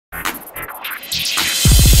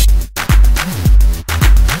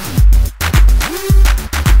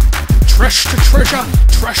Trash to treasure,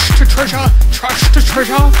 trash to treasure, trash to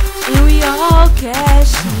treasure. And we all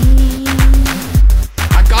cash in.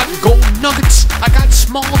 I got gold nuggets, I got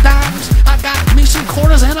small dimes, I got me some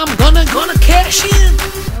quarters, and I'm gonna cash in.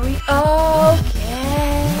 And we all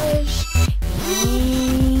cash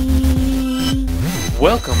in.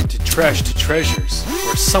 Welcome to Trash to Treasures,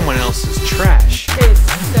 where someone else's trash It's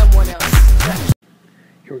someone else's trash.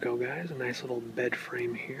 Here we go, guys. A nice little bed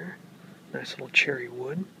frame here. Nice little cherry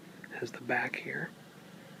wood. Has the back here.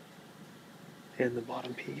 And the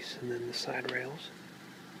bottom piece, and then the side rails.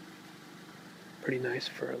 Pretty nice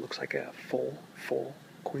for, it looks like a full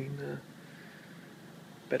queen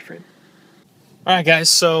bed frame. Alright guys,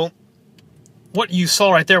 so what you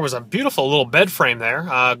saw right there was a beautiful little bed frame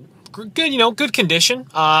there. Good, good condition.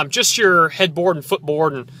 Just your headboard and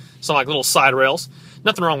footboard and some like little side rails.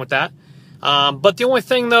 Nothing wrong with that. But the only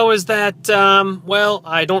thing though is that, well,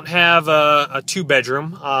 I don't have a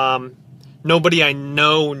two-bedroom. Nobody I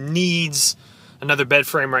know needs another bed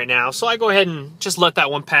frame right now, so I go ahead and just let that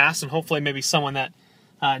one pass, and hopefully maybe someone that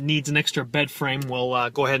needs an extra bed frame will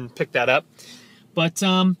go ahead and pick that up. But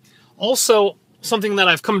also, something that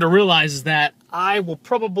I've come to realize is that I will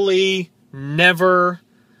probably never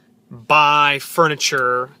buy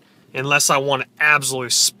furniture unless I want it absolutely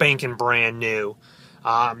spanking brand new.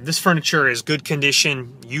 This furniture is good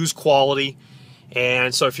condition, used quality,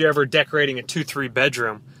 and so if you're ever decorating a 2-3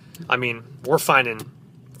 bedroom, I mean, we're finding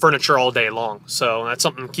furniture all day long. So that's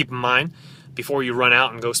something to keep in mind before you run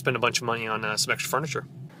out and go spend a bunch of money on some extra furniture.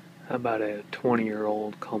 How about a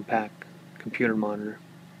 20-year-old compact computer monitor?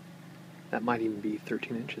 That might even be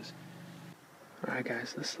 13 inches. Alright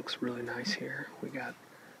guys, this looks really nice here. We got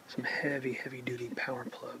some heavy duty power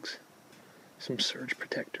plugs, some surge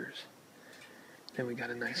protectors. Then we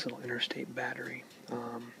got a nice little interstate battery.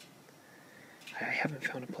 I haven't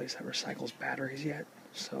found a place that recycles batteries yet,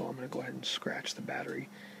 so I'm going to go ahead and scratch the battery.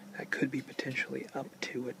 That could be potentially up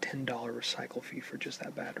to a $10 recycle fee for just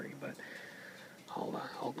that battery, but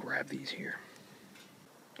I'll grab these here.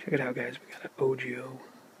 Check it out, guys. We got an OGO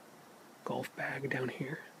golf bag down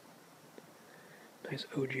here. Nice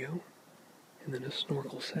OGO. And then a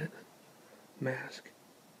snorkel set, mask,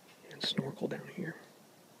 and snorkel down here.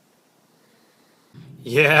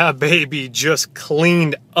 Yeah, baby, just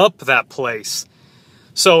cleaned up that place.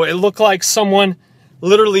 So it looked like someone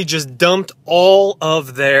literally just dumped all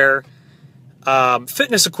of their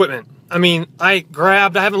fitness equipment. I mean, I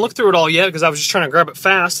haven't looked through it all yet because I was just trying to grab it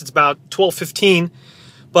fast. It's about 12:15,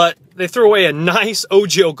 but they threw away a nice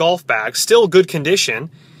OGO golf bag, still good condition.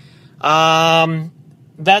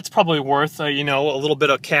 That's probably worth, a little bit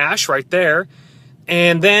of cash right there.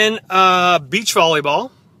 And then beach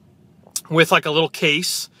volleyball with like a little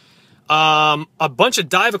case, a bunch of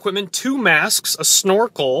dive equipment, 2 masks, a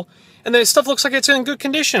snorkel, and the stuff looks like it's in good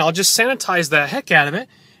condition. I'll just sanitize the heck out of it,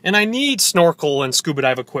 and I need snorkel and scuba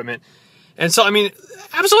dive equipment. And so, I mean,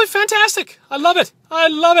 absolutely fantastic. I love it. I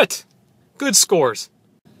love it. Good scores.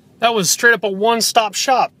 That was straight up a one-stop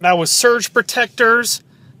shop. That was surge protectors,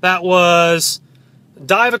 that was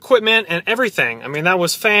dive equipment, and everything. I mean, that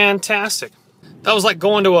was fantastic. That was like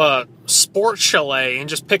going to a sports chalet and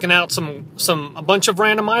just picking out a bunch of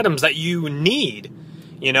random items that you need,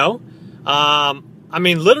 I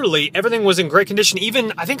mean, literally, everything was in great condition.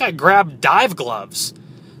 Even, I think I grabbed dive gloves.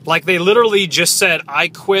 Like, they literally just said, I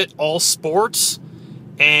quit all sports,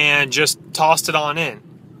 and just tossed it on in.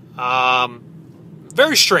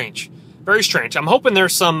 Very strange. Very strange. I'm hoping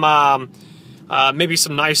there's some, maybe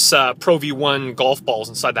some nice Pro V1 golf balls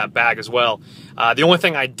inside that bag as well. The only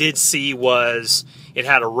thing I did see was it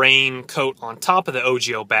had a rain coat on top of the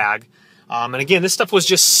OGO bag. And again, this stuff was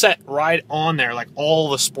just set right on there, like all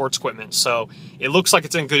the sports equipment. So it looks like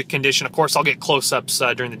it's in good condition. Of course, I'll get close-ups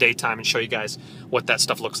during the daytime and show you guys what that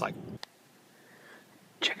stuff looks like.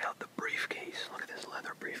 Check out the briefcase. Look at this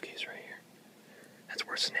leather briefcase right here. That's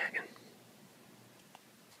worth snagging.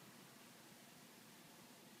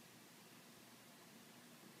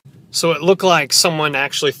 So it looked like someone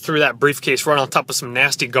actually threw that briefcase right on top of some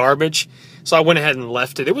nasty garbage. So I went ahead and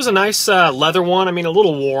left it. It was a nice leather one. I mean, a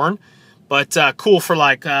little worn, but cool for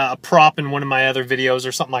like a prop in one of my other videos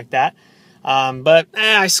or something like that. But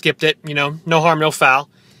I skipped it, no harm, no foul.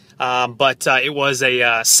 But it was a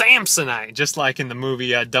Samsonite, just like in the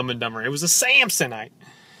movie Dumb and Dumber. It was a Samsonite.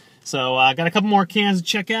 So I got a couple more cans to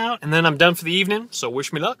check out, and then I'm done for the evening, so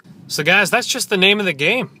wish me luck. So guys, that's just the name of the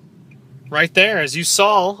game. Right there, as you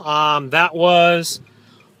saw, that was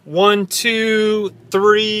 1, 2,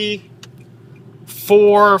 3,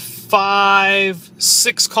 4, 5,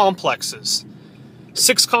 6 complexes.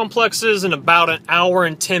 6 complexes in about an hour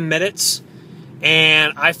and 10 minutes.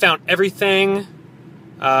 And I found everything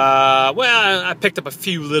Well, I picked up a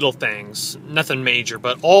few little things, nothing major,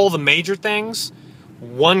 but all the major things,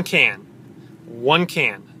 one can. One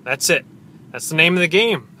can. That's it. That's the name of the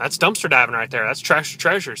game. That's dumpster diving right there. That's trash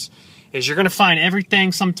treasures. Is you're going to find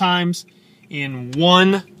everything sometimes in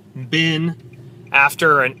one bin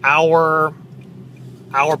after an hour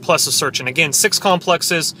plus of searching. Again, 6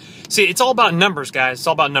 complexes. See, it's all about numbers, guys. It's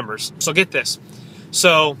all about numbers. So get this.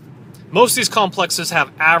 So most of these complexes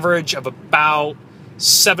have average of about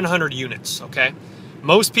 700 units, okay?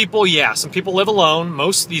 Most people, yeah, some people live alone.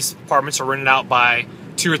 Most of these apartments are rented out by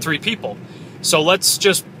 2 or 3 people. So let's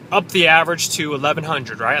just up the average to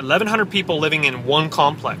 1,100, right? 1,100 people living in one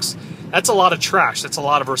complex. That's a lot of trash. That's a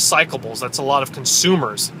lot of recyclables. That's a lot of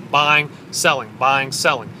consumers buying, selling,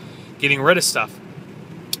 getting rid of stuff.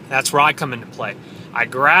 That's where I come into play. I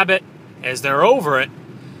grab it as they're over it,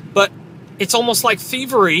 but it's almost like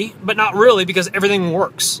thievery, but not really, because everything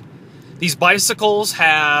works. These bicycles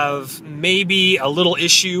have maybe a little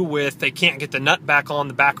issue with they can't get the nut back on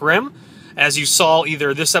the back rim, as you saw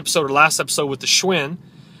either this episode or last episode with the Schwinn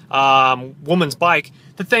woman's bike.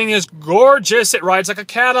 The thing is gorgeous. It rides like a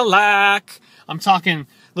Cadillac. I'm talking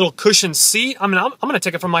little cushion seat. I mean, I'm going to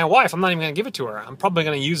take it from my wife. I'm not even going to give it to her. I'm probably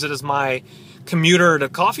going to use it as my commuter to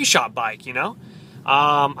coffee shop bike, you know?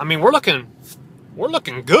 I mean, we're looking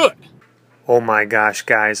good. Oh my gosh,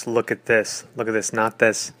 guys, look at this. Look at this, not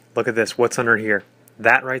this. Look at this. What's under here?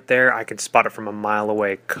 That right there, I can spot it from a mile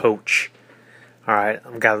away. Coach. All right,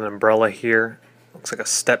 I've got an umbrella here. Looks like a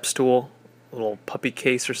step stool, a little puppy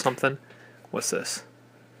case or something. What's this?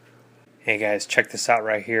 Hey guys, check this out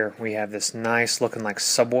right here. We have this nice looking like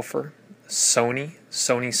subwoofer, Sony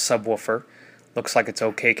subwoofer. Looks like it's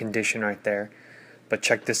okay condition right there. But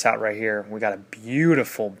check this out right here. We got a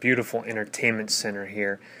beautiful, beautiful entertainment center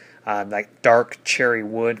here. Like dark cherry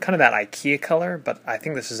wood, kind of that IKEA color, but I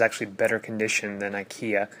think this is actually better condition than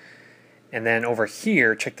IKEA. And then over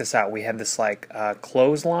here, check this out. We have this like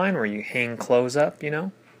clothesline where you hang clothes up, you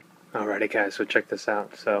know? Alrighty guys, so check this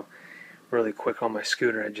out. So really quick on my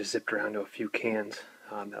scooter, I just zipped around to a few cans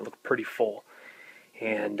that look pretty full.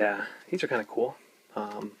 And these are kind of cool.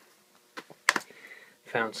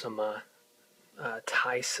 Found some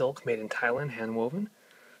Thai silk made in Thailand, hand woven.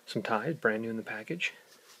 Some ties, brand new in the package.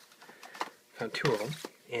 Found 2 of them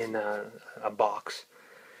in a box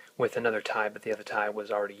with another tie, but the other tie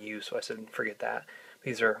was already used, so I said forget that.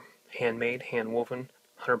 These are handmade, hand woven,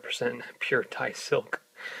 100% pure Thai silk.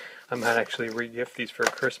 I might actually re-gift these for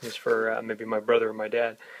Christmas for maybe my brother or my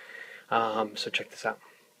dad. So check this out.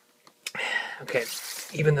 Okay,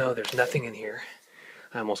 even though there's nothing in here,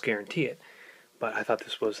 I almost guarantee it, but I thought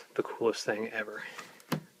this was the coolest thing ever.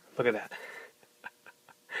 Look at that.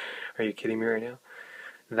 Are you kidding me right now?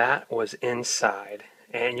 That was inside,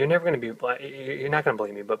 and you're not going to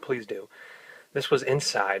believe me, but please do. This was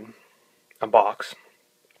inside a box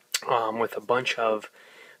with a bunch of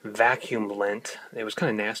vacuum lint. It was kind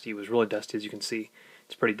of nasty. It was really dusty, as you can see.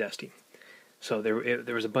 It's pretty dusty. So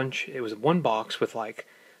there was a bunch. It was one box with like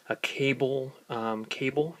a cable,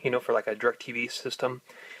 you know, for like a DirecTV system.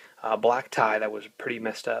 A black tie that was pretty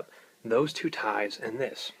messed up. Those 2 ties and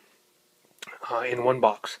this in one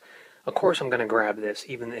box. Of course I'm going to grab this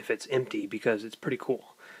even if it's empty because it's pretty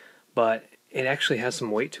cool. But it actually has some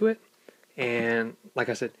weight to it. And like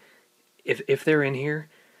I said, if they're in here,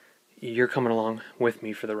 you're coming along with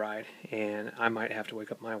me for the ride. And I might have to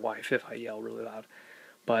wake up my wife if I yell really loud.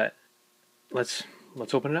 But let's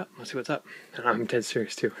open it up. Let's see what's up. And I'm dead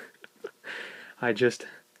serious too. I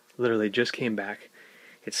literally just came back.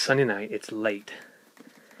 It's Sunday night. It's late.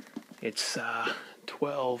 It's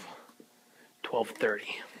 12:30.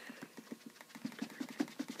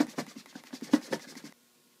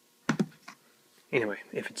 Anyway,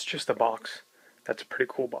 if it's just a box, that's a pretty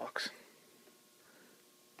cool box.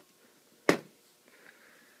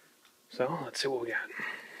 So, let's see what we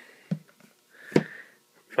got.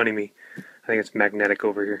 Funny me, I think it's magnetic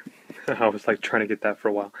over here. I was like trying to get that for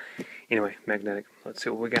a while. Anyway, magnetic. Let's see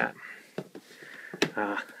what we got.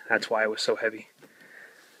 That's why it was so heavy.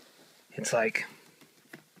 It's like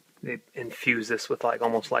they infused this with like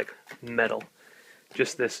almost like metal.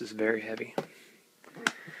 Just this is very heavy.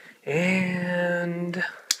 And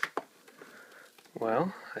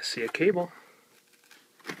well, I see a cable.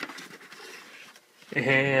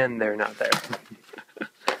 And they're not there.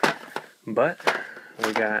 But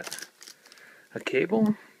we got a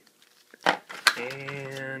cable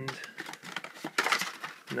and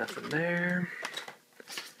nothing there.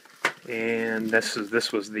 And this was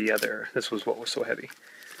what was so heavy.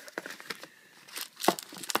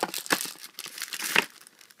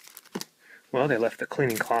 Well, they left the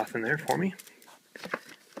cleaning cloth in there for me.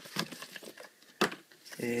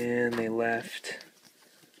 And they left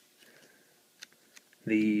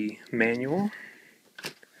the manual,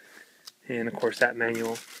 and of course that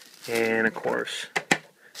manual, and of course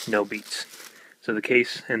no beats. So the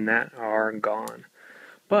case and that are gone.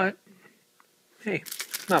 But hey,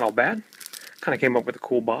 not all bad. Kind of came up with a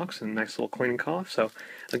cool box and a nice little cleaning cost. So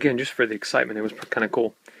again, just for the excitement, it was kind of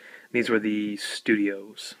cool. These were the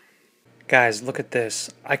studios. Guys, look at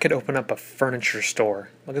this. I could open up a furniture store.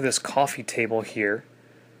 Look at this coffee table here.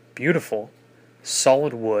 Beautiful.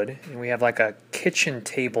 Solid wood. And we have like a kitchen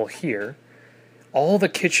table here. All the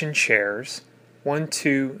kitchen chairs. 1,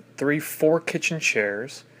 2, 3, 4 kitchen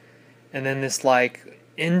chairs. And then this like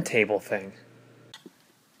end table thing.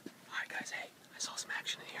 Alright guys, hey, I saw some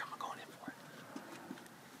action in here. I'm going in for it.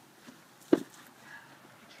 You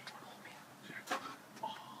wanna hold me? Sure. Oh,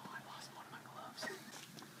 I lost one of my gloves.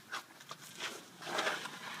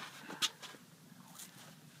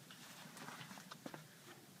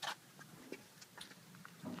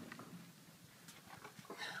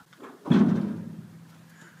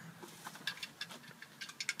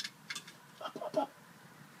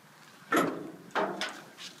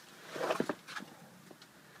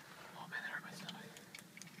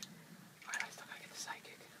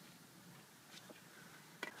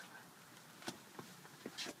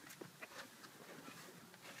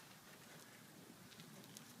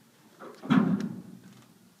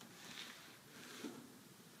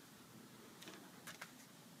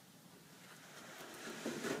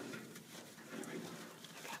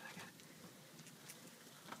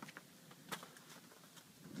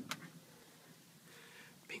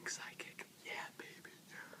 Pink psychic, yeah, baby.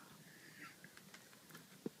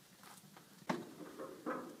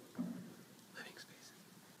 Living space.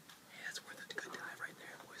 Hey, that's worth a good dive right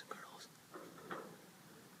there, boys and girls.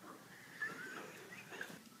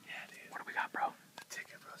 Yeah, dude. What do we got, bro? The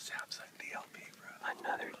ticket, bro. Samsung DLP, bro.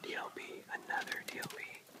 Another DLP. Another DLP.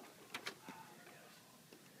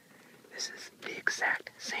 This is the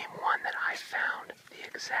exact same one that I found. The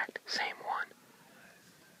exact same one.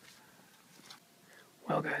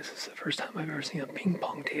 Well guys, this is the first time I've ever seen a ping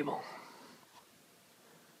pong table.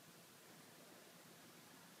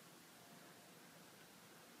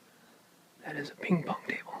 That is a ping pong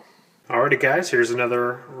table. Alrighty guys, here's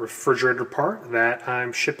another refrigerator part that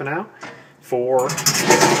I'm shipping out for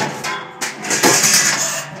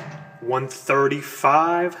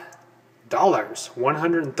 $135.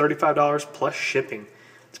 $135 plus shipping.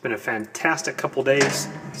 It's been a fantastic couple days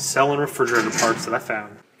selling refrigerator parts that I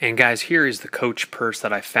found. And guys, here is the Coach purse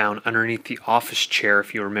that I found underneath the office chair,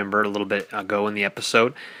 if you remember a little bit ago in the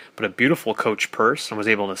episode. But a beautiful Coach purse. I was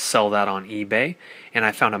able to sell that on eBay. And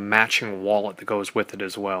I found a matching wallet that goes with it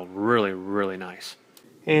as well. Really, really nice.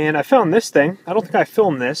 And I found this thing. I don't think I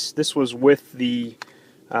filmed this. This was with the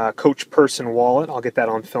Coach purse and wallet. I'll get that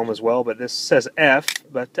on film as well. But this says F,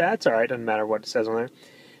 but that's alright. Doesn't matter what it says on there.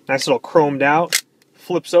 Nice little chromed out.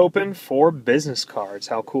 Flips open for business cards.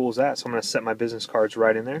 How cool is that? So I'm going to set my business cards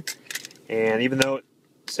right in there. And even though it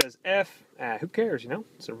says F, who cares, you know?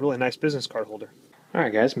 It's a really nice business card holder.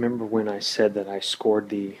 Alright guys, remember when I said that I scored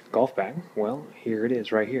the golf bag? Well, here it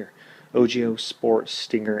is right here. OGO Sport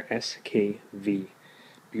Stinger SKV.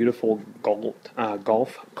 Beautiful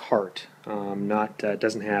golf cart.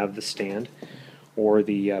 Doesn't have the stand or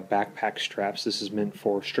the backpack straps. This is meant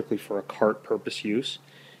for strictly for a cart purpose use,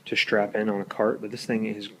 to strap in on a cart, but this thing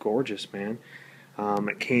is gorgeous, man.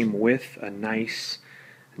 It came with a nice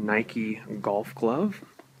Nike golf glove,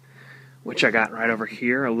 which I got right over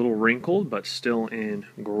here, a little wrinkled, but still in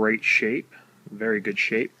great shape, very good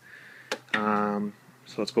shape. So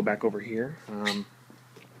let's go back over here.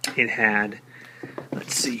 It had,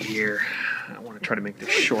 let's see here, I want to try to make this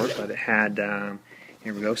short, but it had,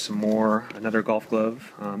 here we go, another golf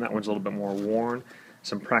glove. That one's a little bit more worn.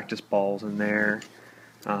 Some practice balls in there.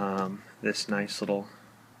 This nice little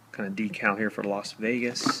kind of decal here for Las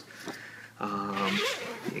Vegas.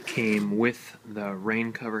 It came with the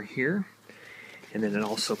rain cover here, and then it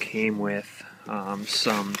also came with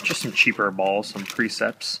some cheaper balls, some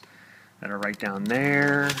precepts that are right down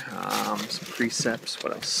there. Some precepts.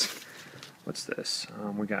 What else? What's this?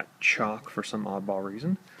 We got chalk for some oddball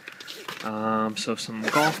reason. So some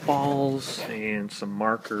golf balls and some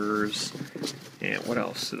markers. And what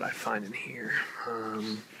else did I find in here?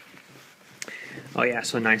 Oh yeah,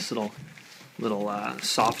 so a nice little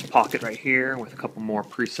soft pocket right here with a couple more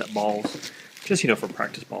preset balls, just for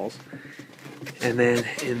practice balls. And then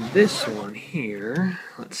in this one here,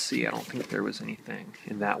 let's see, I don't think there was anything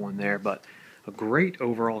in that one there, but a great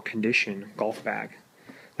overall condition golf bag.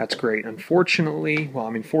 That's great. Unfortunately,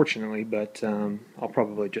 fortunately, but I'll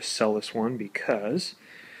probably just sell this one because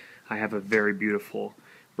I have a very beautiful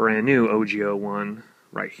brand new OGO one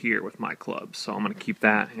right here with my club. So I'm going to keep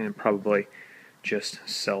that and probably just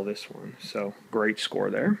sell this one. So great score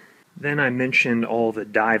there. Then I mentioned all the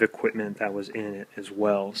dive equipment that was in it as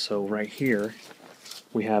well. So right here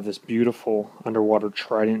we have this beautiful underwater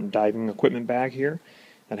Trident diving equipment bag here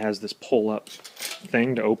that has this pull-up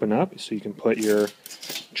thing to open up so you can put your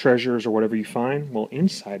treasures or whatever you find. Well,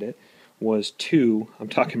 inside it was two, I'm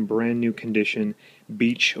talking brand new condition,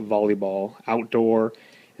 beach volleyball, outdoor,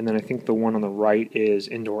 and then I think the one on the right is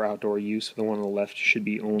indoor-outdoor use. The one on the left should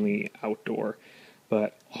be only outdoor.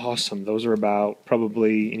 But awesome. Those are about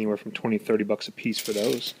probably anywhere from 20, 30 bucks a piece for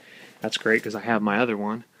those. That's great because I have my other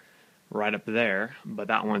one right up there, but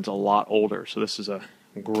that one's a lot older. So this is a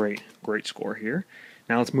great score here.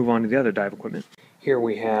 Now let's move on to the other dive equipment. Here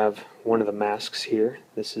we have one of the masks here.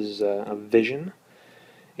 This is a Vision,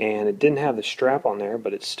 and it didn't have the strap on there,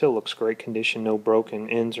 but it still looks great condition, no broken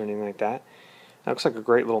ends or anything like that. That looks like a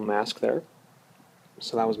great little mask there.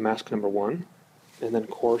 So that was mask number one. And then of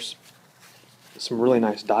course some really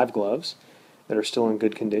nice dive gloves that are still in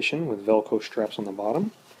good condition with Velcro straps on the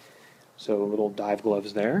bottom. So little dive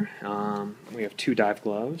gloves there. We have two dive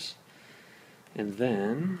gloves. And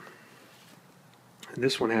then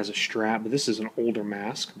this one has a strap, but this is an older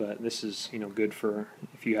mask, but this is, you know, good for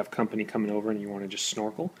if you have company coming over and you want to just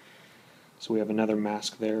snorkel. So we have another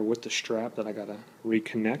mask there with the strap that I gotta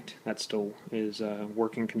reconnect. That still is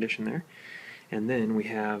working condition there. And then we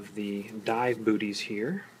have the dive booties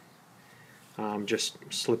here. Just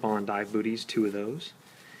slip-on dive booties, two of those.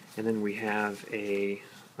 And then we have a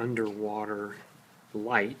underwater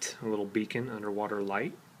light, a little beacon underwater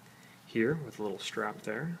light here with a little strap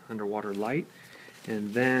there, underwater light.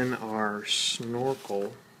 And then our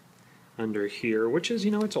snorkel under here, which is, you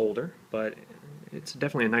know, it's older, but it's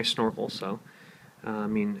definitely a nice snorkel, so I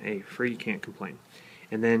mean, hey, free, you can't complain.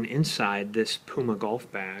 And then inside this Puma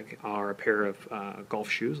golf bag are a pair of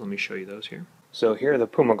golf shoes. Let me show you those here. So here are the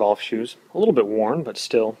Puma golf shoes. A little bit worn, but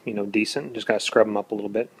still, you know, decent. Just got to scrub them up a little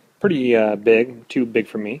bit. Pretty big, too big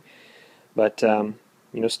for me. But, you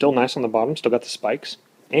know, still nice on the bottom. Still got the spikes.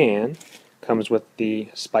 And comes with the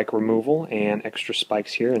spike removal and extra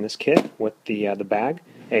spikes here in this kit with the bag.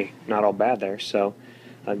 Hey, not all bad there. So,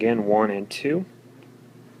 again, 1 and 2.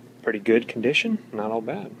 Pretty good condition, not all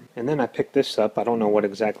bad. And then I picked this up. I don't know what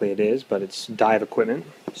exactly it is, but it's dive equipment.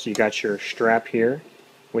 So you got your strap here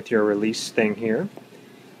with your release thing here.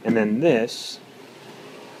 And then this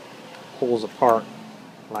pulls apart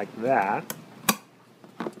like that.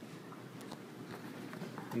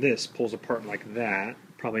 This pulls apart like that,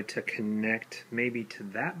 probably to connect maybe to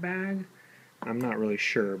that bag. I'm not really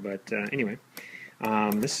sure, but anyway.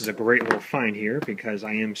 This is a great little find here because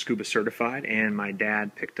I am scuba certified and my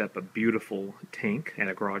dad picked up a beautiful tank at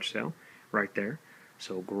a garage sale right there.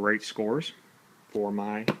 So great scores for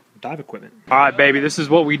my dive equipment. Alright baby, this is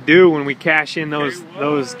what we do when we cash in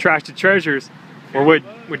those trash to treasures. We're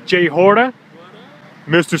with Jay Horta.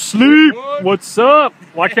 Mr. Sleep, what's up?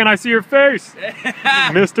 Why can't I see your face?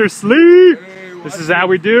 Mr. Sleep! This is how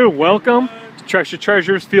we do. Welcome to Trash to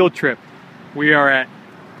Treasures Field Trip. We are at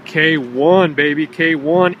K1, baby.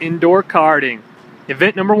 K1 indoor karting.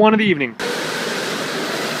 Event number 1 of the evening.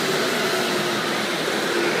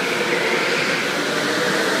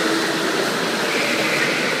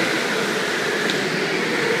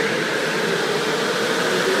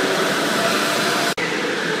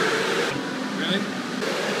 Really?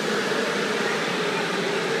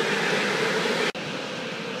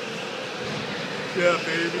 Yeah,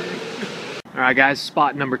 baby. Alright guys,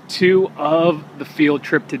 spot number 2 of the field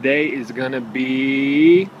trip today is going to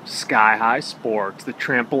be Sky High Sports, the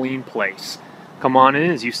trampoline place. Come on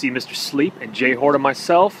in as you see Mr. Sleep and Jay Horta and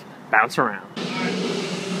myself bounce around.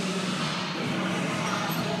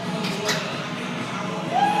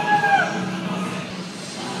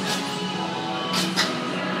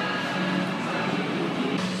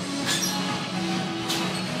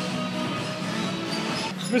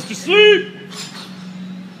 Mr. Sleep!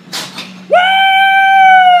 Woo!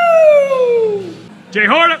 Jay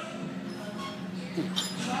Horta!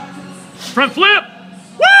 Front flip!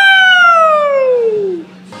 Woo!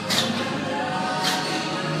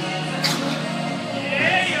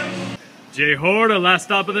 Yeah. Jay Horta, last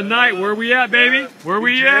stop of the night. Where we at, baby? Where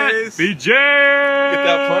we at? BJ! Get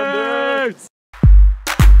that fun, bro.